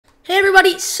Hey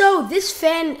everybody, so this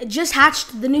fan just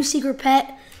hatched the new secret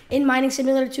pet in Mining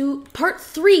Simulator 2, part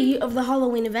 3 of the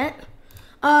Halloween event.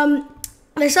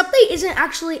 This update isn't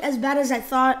actually as bad as I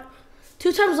thought.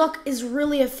 2 times luck is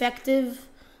really effective.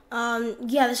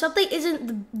 Yeah, this update isn't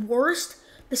the worst.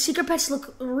 The secret pets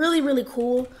look really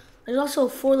cool. There's also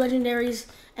 4 legendaries,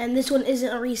 and this one isn't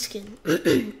a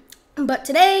reskin. But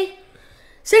today,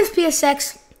 since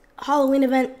PSX Halloween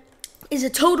event is a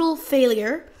total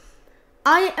failure,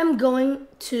 I am going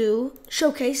to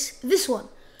showcase this one.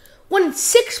 One in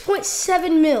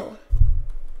 6.7 mil.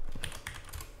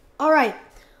 Alright,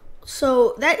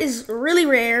 so that is really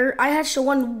rare. I hatched a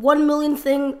 1 million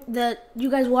thing that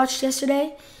you guys watched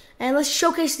yesterday. And let's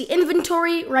showcase the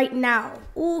inventory right now.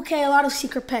 Okay, a lot of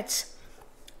secret pets.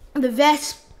 The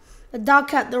Vesp, the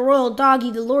Dogcat, the Royal Doggy,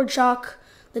 the Lord Shock,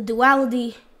 the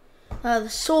Duality, the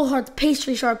Soul Heart, the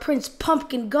Pastry Shard, Prince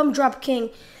Pumpkin, Gumdrop King,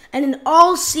 and an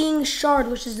all-seeing shard,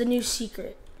 which is the new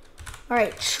secret.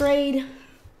 Alright, trade.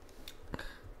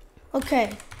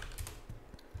 Okay.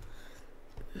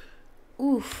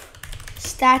 Oof.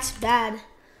 Stats bad.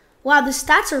 Wow, the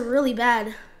stats are really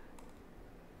bad.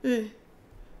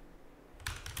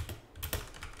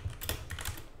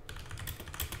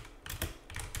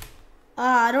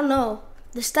 I don't know.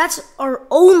 The stats are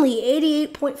only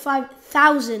 88.5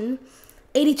 thousand,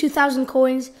 82,000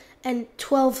 coins, and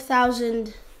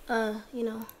 12,000,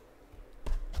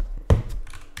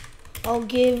 I'll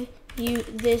give you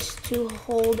this to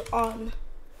hold on.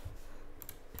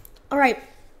 Alright,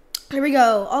 here we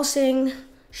go. I'll sing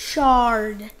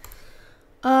SHARD.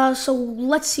 So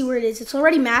let's see where it is. It's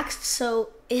already maxed, so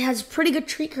it has pretty good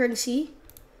treat currency.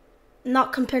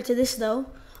 Not compared to this, though.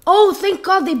 Oh, thank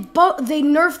God they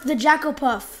nerfed the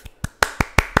Jackopuff.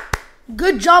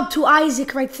 Good job to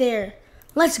Isaac right there.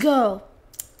 Let's go.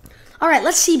 Alright,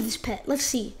 let's see this pet. Let's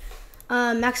see.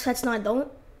 Max pets, no I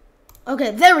don't.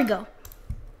 Okay, there we go.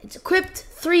 It's equipped.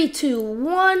 3, 2,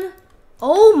 1.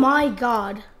 Oh my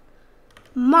God.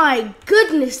 My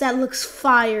goodness, that looks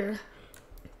fire.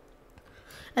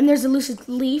 And there's a Lucid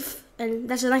Leaf, and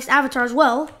that's a nice avatar as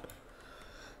well.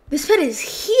 This pet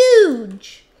is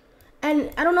huge.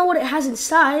 And I don't know what it has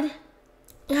inside.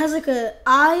 It has like an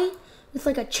eye with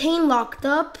like a chain locked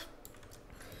up.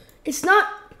 It's not,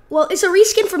 well, it's a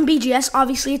reskin from BGS.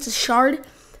 Obviously, it's a shard.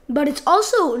 But it's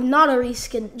also not a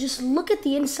reskin. Just look at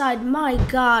the inside. My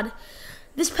God.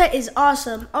 This pet is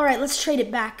awesome. All right, let's trade it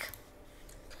back.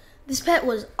 This pet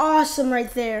was awesome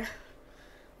right there.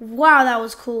 Wow, that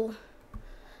was cool.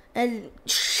 And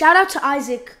shout out to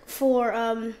Isaac for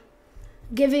nerfing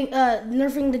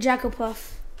the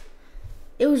Jackopuff.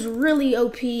 It was really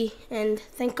OP, and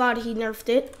thank God he nerfed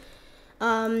it.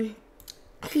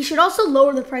 He should also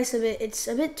lower the price of it. It's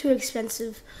a bit too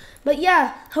expensive. But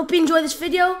yeah, hope you enjoyed this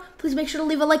video. Please make sure to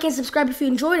leave a like and subscribe if you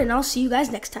enjoyed, and I'll see you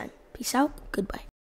guys next time. Peace out. Goodbye.